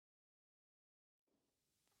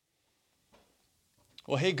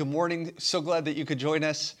Well, hey, good morning. So glad that you could join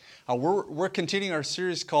us. We're continuing our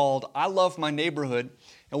series called I Love My Neighborhood.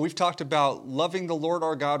 And we've talked about loving the Lord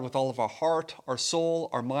our God with all of our heart, our soul,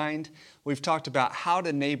 our mind. We've talked about how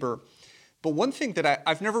to neighbor. But one thing that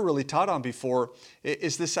I've never really taught on before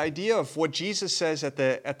is this idea of what Jesus says at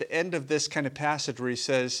the end of this kind of passage where he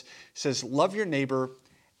says, love your neighbor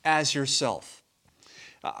as yourself.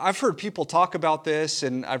 I've heard people talk about this,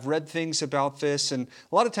 and I've read things about this, and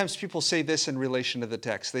a lot of times people say this in relation to the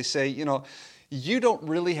text. They say, you don't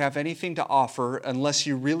really have anything to offer unless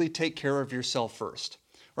you really take care of yourself first.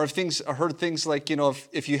 Or I heard things like,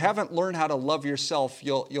 if you haven't learned how to love yourself,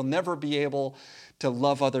 you'll never be able to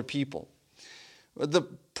love other people. The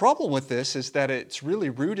problem with this is that it's really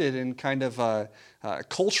rooted in kind of a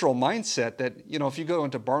cultural mindset that, if you go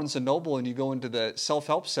into Barnes & Noble and you go into the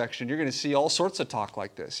self-help section, you're going to see all sorts of talk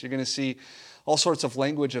like this. You're going to see all sorts of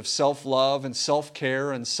language of self-love and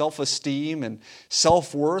self-care and self-esteem and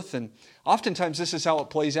self-worth. And oftentimes this is how it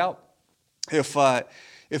plays out. If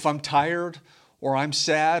I'm tired or I'm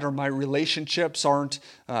sad or my relationships aren't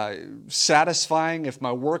satisfying, if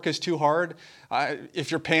my work is too hard,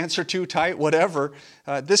 if your pants are too tight, whatever,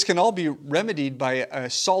 this can all be remedied by a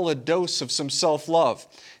solid dose of some self-love.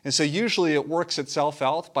 And so usually it works itself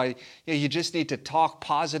out by, you just need to talk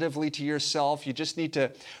positively to yourself. You just need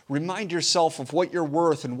to remind yourself of what you're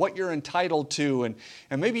worth and what you're entitled to. And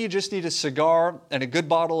maybe you just need a cigar and a good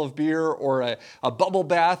bottle of beer or a bubble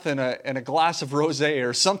bath and a glass of rosé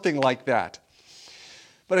or something like that.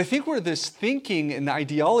 But I think where this thinking and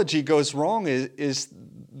ideology goes wrong is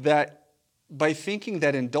that by thinking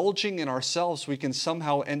that indulging in ourselves, we can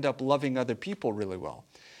somehow end up loving other people really well.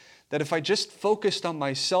 That if I just focused on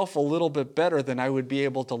myself a little bit better, then I would be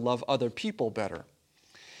able to love other people better.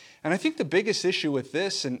 And I think the biggest issue with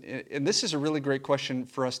this, and this is a really great question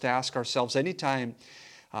for us to ask ourselves anytime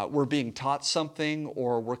we're being taught something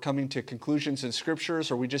or we're coming to conclusions in scriptures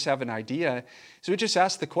or we just have an idea, so we just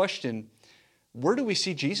ask the question, where do we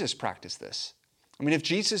see Jesus practice this? I mean, if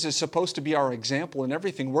Jesus is supposed to be our example in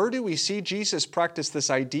everything, where do we see Jesus practice this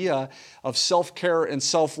idea of self-care and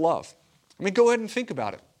self-love? I mean, go ahead and think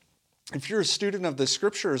about it. If you're a student of the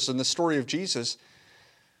scriptures and the story of Jesus,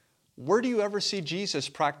 where do you ever see Jesus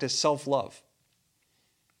practice self-love?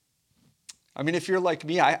 I mean, if you're like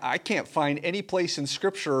me, I can't find any place in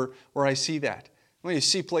scripture where I see that. I mean, you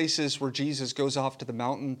see places where Jesus goes off to the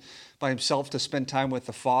mountain by himself to spend time with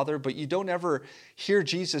the Father, but you don't ever hear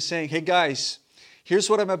Jesus saying, hey guys, here's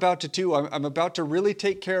what I'm about to do. I'm about to really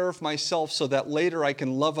take care of myself so that later I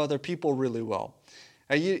can love other people really well.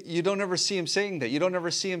 You don't ever see him saying that. You don't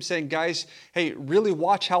ever see him saying, guys, hey, really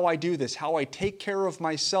watch how I do this, how I take care of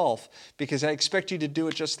myself because I expect you to do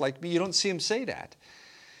it just like me. You don't see him say that.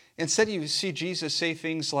 Instead, you see Jesus say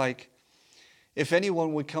things like, if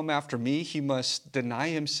anyone would come after me, he must deny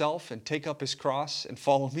himself and take up his cross and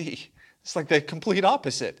follow me. It's like the complete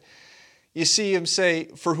opposite. You see him say,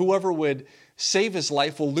 for whoever would save his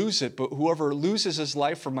life will lose it, but whoever loses his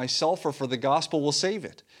life for myself or for the gospel will save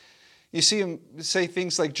it. You see him say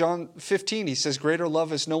things like John 15, he says, greater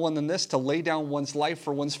love is no one than this, to lay down one's life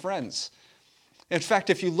for one's friends. In fact,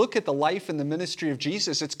 if you look at the life and the ministry of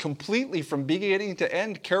Jesus, it's completely from beginning to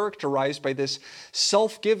end characterized by this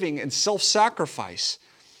self-giving and self-sacrifice.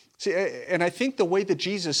 See, and I think the way that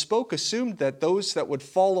Jesus spoke assumed that those that would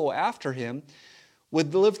follow after him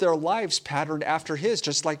would live their lives patterned after his,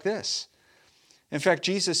 just like this. In fact,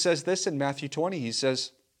 Jesus says this in Matthew 20. He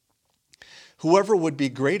says, whoever would be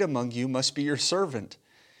great among you must be your servant,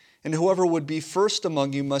 and whoever would be first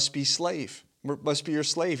among you must be your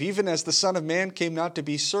slave, even as the Son of Man came not to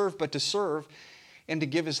be served, but to serve and to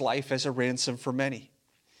give his life as a ransom for many.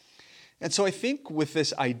 And so I think with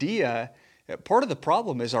this idea, part of the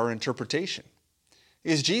problem is our interpretation.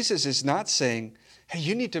 Is Jesus is not saying, hey,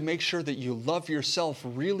 you need to make sure that you love yourself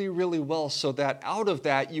really, really well so that out of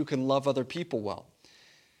that you can love other people well.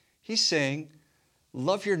 He's saying,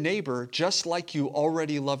 love your neighbor just like you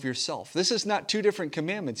already love yourself. This is not two different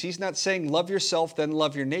commandments. He's not saying love yourself, then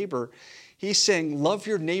love your neighbor. He's saying love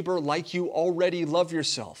your neighbor like you already love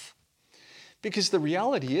yourself. Because the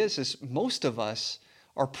reality is most of us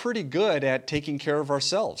are pretty good at taking care of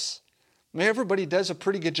ourselves. I mean, everybody does a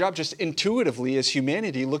pretty good job just intuitively as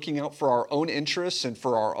humanity looking out for our own interests and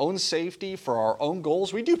for our own safety, for our own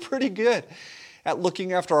goals. We do pretty good at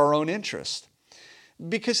looking after our own interests.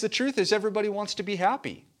 Because the truth is everybody wants to be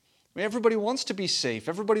happy. I mean, everybody wants to be safe.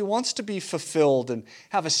 Everybody wants to be fulfilled and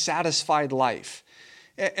have a satisfied life.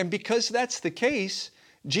 And because that's the case,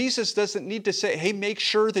 Jesus doesn't need to say, hey, make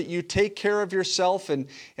sure that you take care of yourself and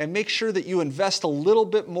make sure that you invest a little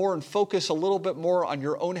bit more and focus a little bit more on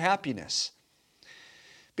your own happiness.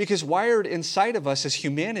 Because wired inside of us as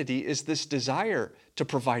humanity is this desire to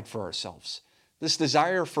provide for ourselves. This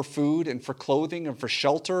desire for food and for clothing and for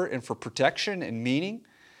shelter and for protection and meaning.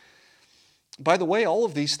 By the way, all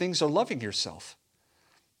of these things are loving yourself.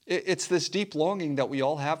 It's this deep longing that we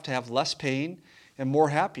all have to have less pain and more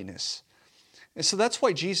happiness. And so that's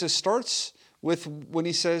why Jesus starts with, when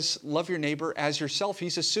he says, love your neighbor as yourself,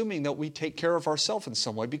 he's assuming that we take care of ourselves in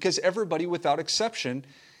some way, because everybody without exception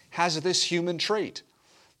has this human trait.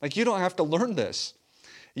 Like, you don't have to learn this.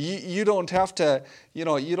 You don't have to,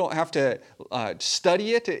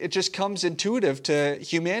 study it. It just comes intuitive to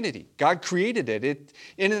humanity. God created it.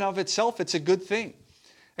 In and of itself, it's a good thing.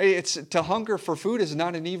 To hunger for food is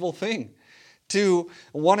not an evil thing. To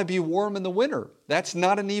want to be warm in the winter, that's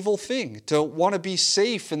not an evil thing. To want to be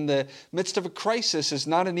safe in the midst of a crisis is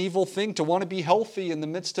not an evil thing. To want to be healthy in the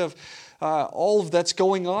midst of all of that's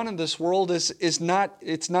going on in this world it's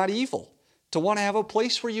not evil. To want to have a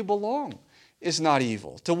place where you belong is not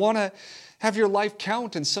evil. To want to have your life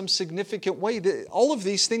count in some significant way, all of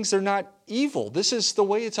these things are not evil. This is the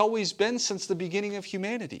way it's always been since the beginning of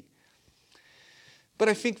humanity. But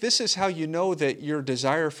I think this is how you know that your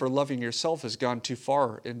desire for loving yourself has gone too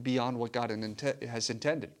far and beyond what God has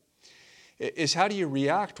intended. Is how do you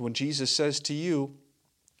react when Jesus says to you,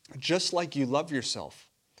 just like you love yourself,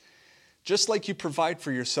 just like you provide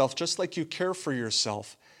for yourself, just like you care for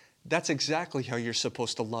yourself, that's exactly how you're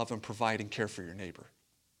supposed to love and provide and care for your neighbor.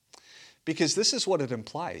 Because this is what it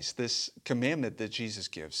implies, this commandment that Jesus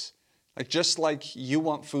gives. Like, just like you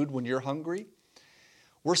want food when you're hungry,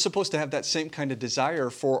 we're supposed to have that same kind of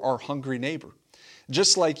desire for our hungry neighbor.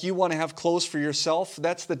 Just like you want to have clothes for yourself,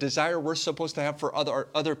 that's the desire we're supposed to have for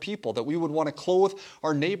other people, that we would want to clothe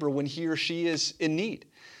our neighbor when he or she is in need.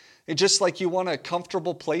 And just like you want a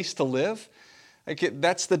comfortable place to live,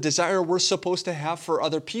 that's the desire we're supposed to have for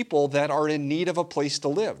other people that are in need of a place to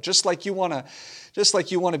live. Just like you want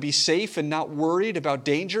to be safe and not worried about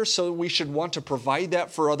danger, so we should want to provide that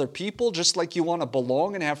for other people. Just like you want to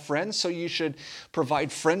belong and have friends, so you should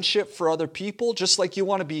provide friendship for other people. Just like you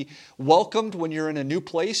want to be welcomed when you're in a new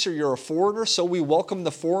place or you're a foreigner, so we welcome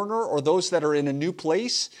the foreigner or those that are in a new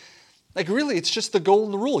place. Like, really, it's just the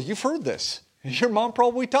golden rule. You've heard this. Your mom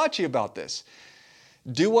probably taught you about this.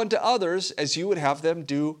 Do unto others as you would have them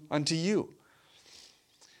do unto you.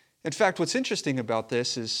 In fact, what's interesting about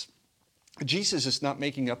this is Jesus is not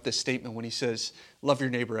making up this statement when he says, love your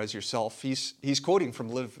neighbor as yourself. He's quoting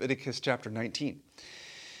from Leviticus chapter 19.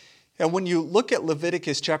 And when you look at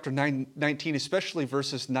Leviticus chapter 19, especially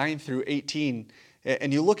verses 9 through 18,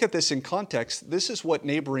 and you look at this in context, this is what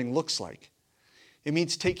neighboring looks like. It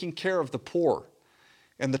means taking care of the poor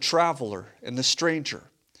and the traveler and the stranger.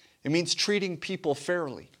 It means treating people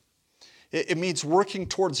fairly. It means working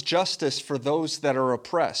towards justice for those that are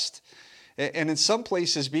oppressed. And in some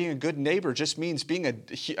places, being a good neighbor just means being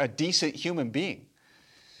a decent human being.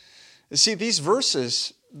 See, these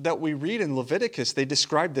verses that we read in Leviticus, they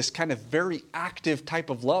describe this kind of very active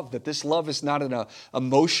type of love, that this love is not an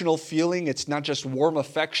emotional feeling. It's not just warm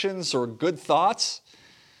affections or good thoughts.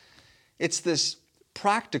 It's this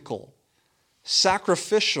practical,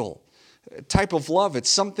 sacrificial type of love.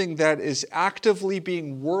 It's something that is actively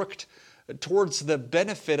being worked towards the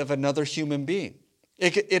benefit of another human being.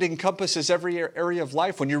 It encompasses every area of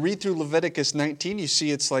life. When you read through Leviticus 19, you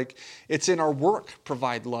see it's in our work,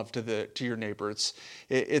 provide love to your neighbor.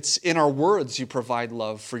 It's in our words, you provide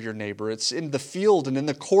love for your neighbor. It's in the field and in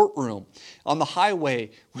the courtroom, on the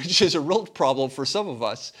highway, which is a real problem for some of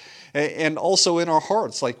us, and also in our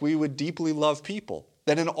hearts, like we would deeply love people.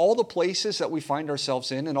 That in all the places that we find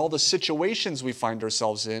ourselves in, and all the situations we find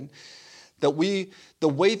ourselves in, the way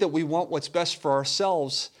that we want what's best for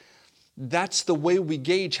ourselves, that's the way we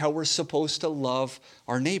gauge how we're supposed to love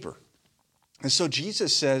our neighbor. And so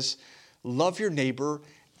Jesus says, love your neighbor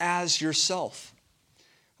as yourself.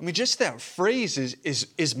 I mean, just that phrase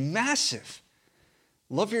is massive.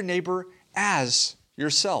 Love your neighbor as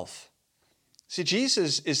yourself. See,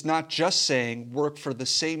 Jesus is not just saying work for the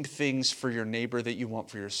same things for your neighbor that you want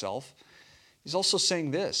for yourself. He's also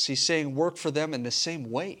saying this. He's saying work for them in the same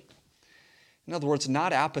way. In other words,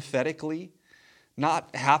 not apathetically,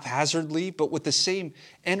 not haphazardly, but with the same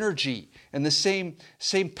energy and the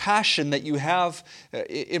same passion that you have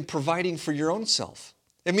in providing for your own self.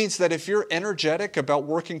 It means that if you're energetic about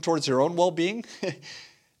working towards your own well-being,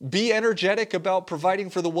 be energetic about providing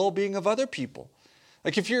for the well-being of other people.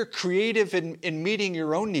 Like, if you're creative in meeting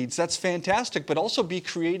your own needs, that's fantastic, but also be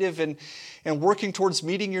creative in working towards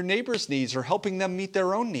meeting your neighbor's needs or helping them meet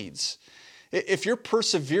their own needs. If you're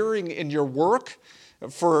persevering in your work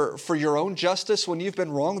for your own justice when you've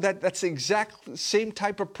been wrong. That's the exact same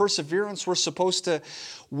type of perseverance. We're supposed to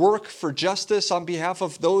work for justice on behalf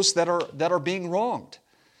of those that are being wronged.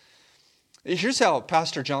 Here's how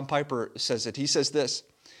Pastor John Piper says it. He says this.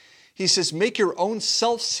 He says, make your own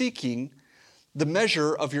self-seeking the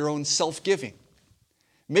measure of your own self-giving.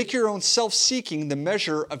 Make your own self-seeking the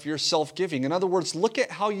measure of your self-giving. In other words, look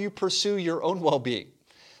at how you pursue your own well-being.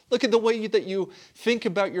 Look at the way that you think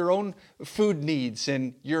about your own food needs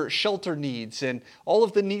and your shelter needs and all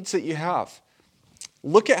of the needs that you have.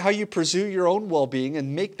 Look at how you pursue your own well-being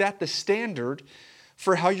and make that the standard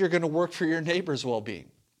for how you're going to work for your neighbor's well-being.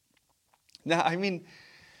 Now, I mean,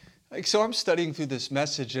 so I'm studying through this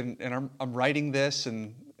message and I'm writing this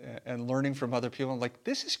and learning from other people. I'm like,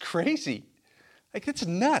 this is crazy. Like, it's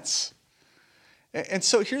nuts. And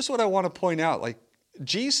so here's what I want to point out. Like,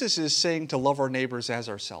 Jesus is saying to love our neighbors as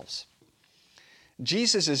ourselves.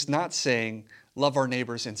 Jesus is not saying love our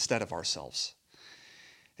neighbors instead of ourselves.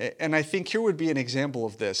 And I think here would be an example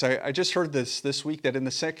of this. I just heard this week that in the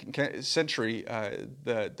 2nd century,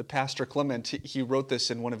 the pastor Clement, he wrote this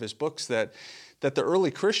in one of his books that the early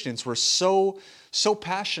Christians were so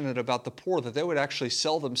passionate about the poor that they would actually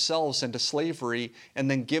sell themselves into slavery and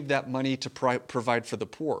then give that money to provide for the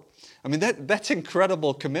poor. I mean, that's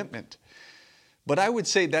incredible commitment. But I would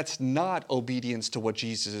say that's not obedience to what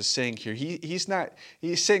Jesus is saying here. He's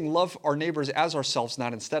saying love our neighbors as ourselves,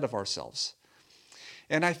 not instead of ourselves.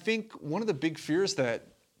 And I think one of the big fears that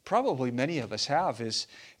probably many of us have is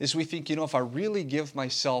we think, if I really give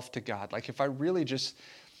myself to God, like if I really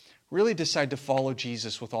decide to follow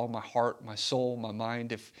Jesus with all my heart, my soul, my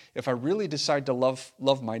mind, if I really decide to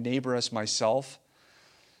love my neighbor as myself,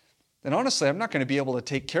 then honestly, I'm not going to be able to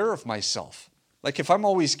take care of myself. Like if I'm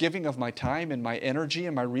always giving of my time and my energy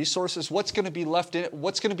and my resources, what's going to be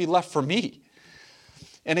left for me?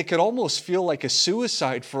 And it could almost feel like a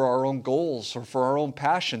suicide for our own goals or for our own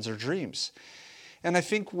passions or dreams. And I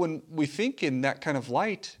think when we think in that kind of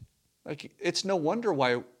light, like it's no wonder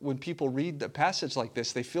why when people read a passage like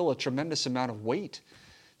this, they feel a tremendous amount of weight.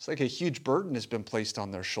 It's like a huge burden has been placed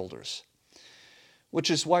on their shoulders. Which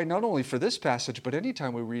is why not only for this passage, but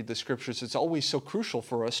anytime we read the scriptures, it's always so crucial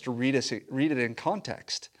for us to read it in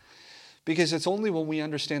context. Because it's only when we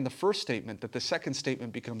understand the first statement that the second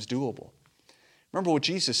statement becomes doable. Remember what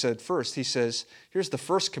Jesus said first. He says, here's the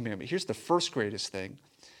first commandment. Here's the first greatest thing.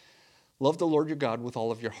 Love the Lord your God with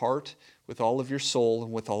all of your heart, with all of your soul,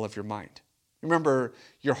 and with all of your mind. Remember,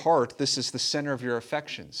 your heart, this is the center of your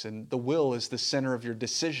affections, and the will is the center of your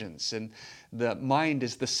decisions, and the mind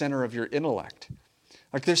is the center of your intellect.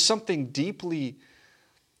 Like there's something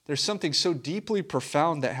so deeply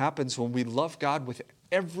profound that happens when we love God with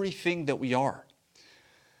everything that we are.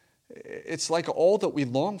 It's like all that we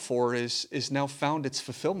long for is now found its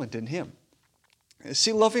fulfillment in Him.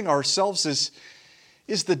 See, loving ourselves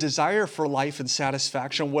is the desire for life and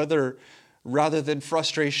satisfaction, rather than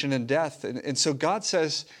frustration and death. And so God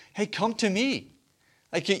says, hey, come to me.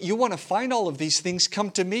 Like you want to find all of these things,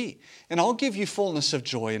 come to me. And I'll give you fullness of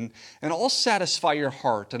joy. And I'll satisfy your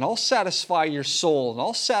heart. And I'll satisfy your soul. And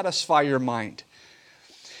I'll satisfy your mind.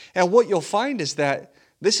 And what you'll find is that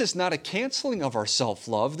this is not a canceling of our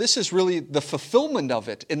self-love. This is really the fulfillment of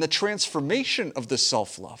it and the transformation of the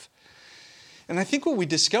self-love. And I think when we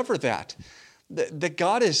discover that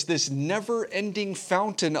God is this never-ending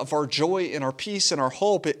fountain of our joy and our peace and our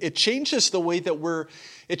hope, it changes the way that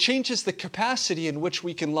it changes the capacity in which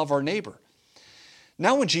we can love our neighbor.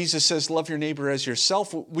 Now when Jesus says, love your neighbor as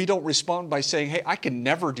yourself, we don't respond by saying, hey, I can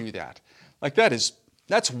never do that. Like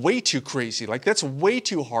that's way too crazy. Like that's way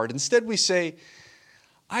too hard. Instead we say,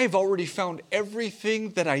 I've already found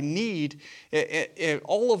everything that I need,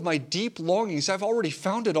 all of my deep longings, I've already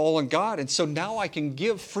found it all in God, and so now I can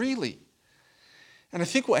give freely. And I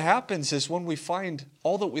think what happens is when we find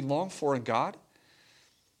all that we long for in God,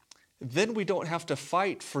 then we don't have to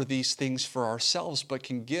fight for these things for ourselves, but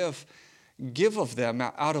can give of them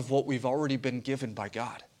out of what we've already been given by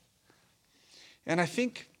God. And I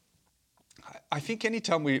think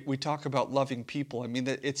anytime we talk about loving people, I mean,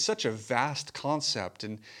 it's such a vast concept,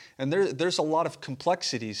 and there's a lot of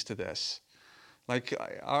complexities to this. Like,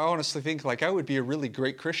 I honestly think, like, I would be a really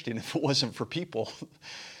great Christian if it wasn't for people.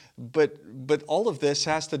 But all of this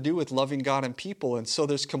has to do with loving God and people, and so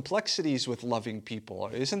there's complexities with loving people,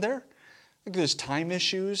 isn't there? Like there's time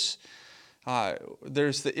issues.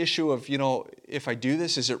 There's the issue of, if I do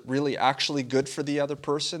this, is it really actually good for the other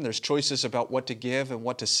person? There's choices about what to give and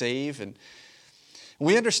what to save, and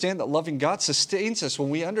we understand that loving God sustains us. When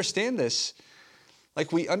we understand this,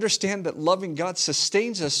 like we understand that loving God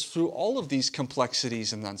sustains us through all of these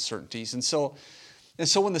complexities and uncertainties, and so And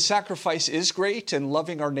so when the sacrifice is great and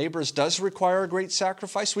loving our neighbors does require a great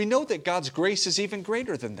sacrifice, we know that God's grace is even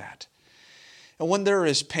greater than that. And when there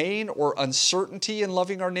is pain or uncertainty in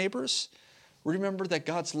loving our neighbors, remember that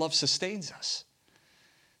God's love sustains us.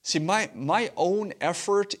 See, my own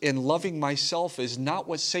effort in loving myself is not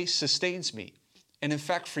what sustains me. And in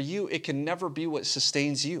fact, for you, it can never be what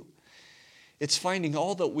sustains you. It's finding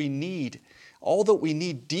all that we need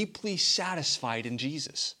deeply satisfied in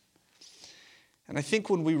Jesus. And I think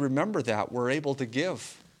when we remember that, we're able to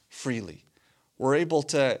give freely. We're able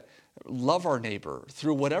to love our neighbor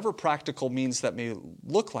through whatever practical means that may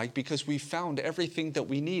look like, because we found everything that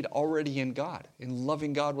we need already in God, in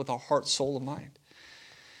loving God with our heart, soul, and mind.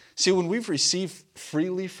 See, when we've received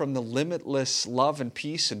freely from the limitless love and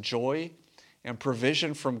peace and joy and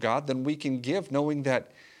provision from God, then we can give knowing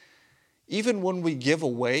that even when we give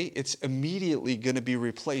away, it's immediately going to be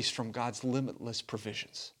replaced from God's limitless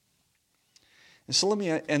provisions. And so let me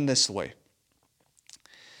end this way.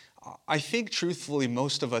 I think truthfully,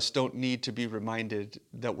 most of us don't need to be reminded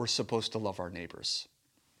that we're supposed to love our neighbors.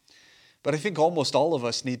 But I think almost all of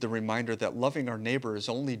us need the reminder that loving our neighbor is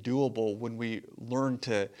only doable when we learn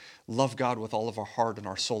to love God with all of our heart and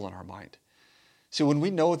our soul and our mind. See, when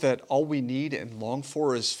we know that all we need and long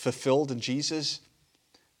for is fulfilled in Jesus,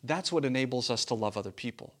 that's what enables us to love other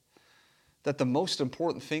people. That the most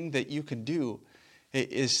important thing that you can do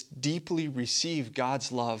is deeply receive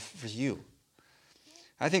God's love for you.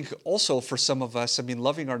 I think also for some of us,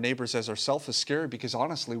 loving our neighbors as ourselves is scary because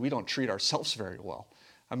honestly, we don't treat ourselves very well.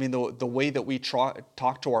 The way that we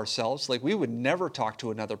talk to ourselves, like we would never talk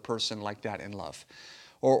to another person like that in love.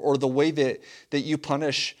 Or the way that you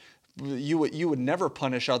punish, you would never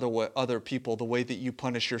punish other people the way that you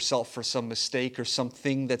punish yourself for some mistake or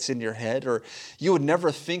something that's in your head. Or you would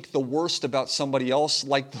never think the worst about somebody else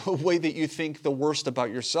like the way that you think the worst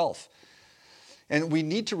about yourself. And we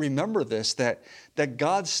need to remember this, that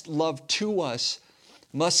God's love to us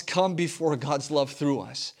must come before God's love through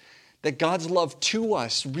us. That God's love to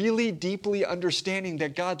us, really deeply understanding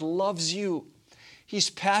that God loves you. He's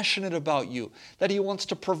passionate about you, that He wants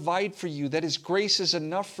to provide for you, that His grace is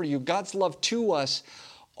enough for you. God's love to us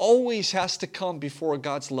always has to come before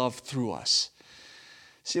God's love through us.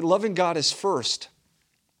 See, loving God is first,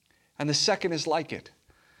 and the second is like it.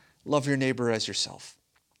 Love your neighbor as yourself.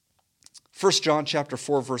 1 John chapter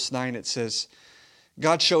 4, verse 9, it says,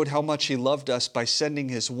 God showed how much He loved us by sending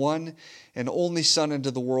His one and only Son into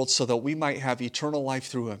the world so that we might have eternal life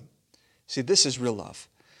through Him. See, this is real love.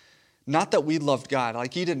 Not that we loved God,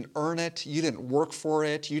 like you didn't earn it, you didn't work for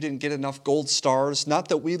it, you didn't get enough gold stars. Not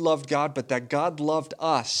that we loved God, but that God loved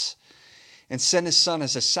us and sent His Son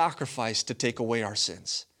as a sacrifice to take away our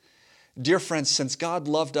sins. Dear friends, since God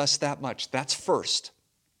loved us that much, that's first,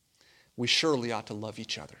 we surely ought to love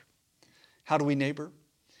each other. How do we neighbor?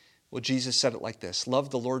 Well, Jesus said it like this: love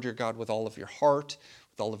the Lord your God with all of your heart,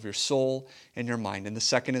 with all of your soul and your mind. And the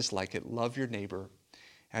second is like it: love your neighbor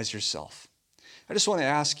as yourself. I just want to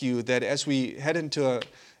ask you that as we head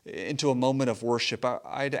into a moment of worship,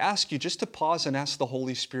 I'd ask you just to pause and ask the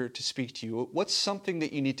Holy Spirit to speak to you. What's something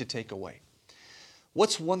that you need to take away?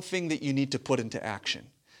 What's one thing that you need to put into action?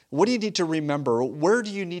 What do you need to remember? Where do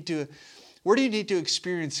you need to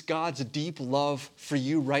experience God's deep love for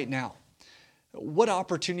you right now? What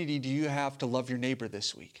opportunity do you have to love your neighbor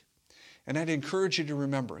this week? And I'd encourage you to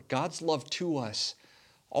remember, God's love to us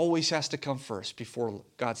always has to come first before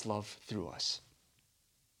God's love through us.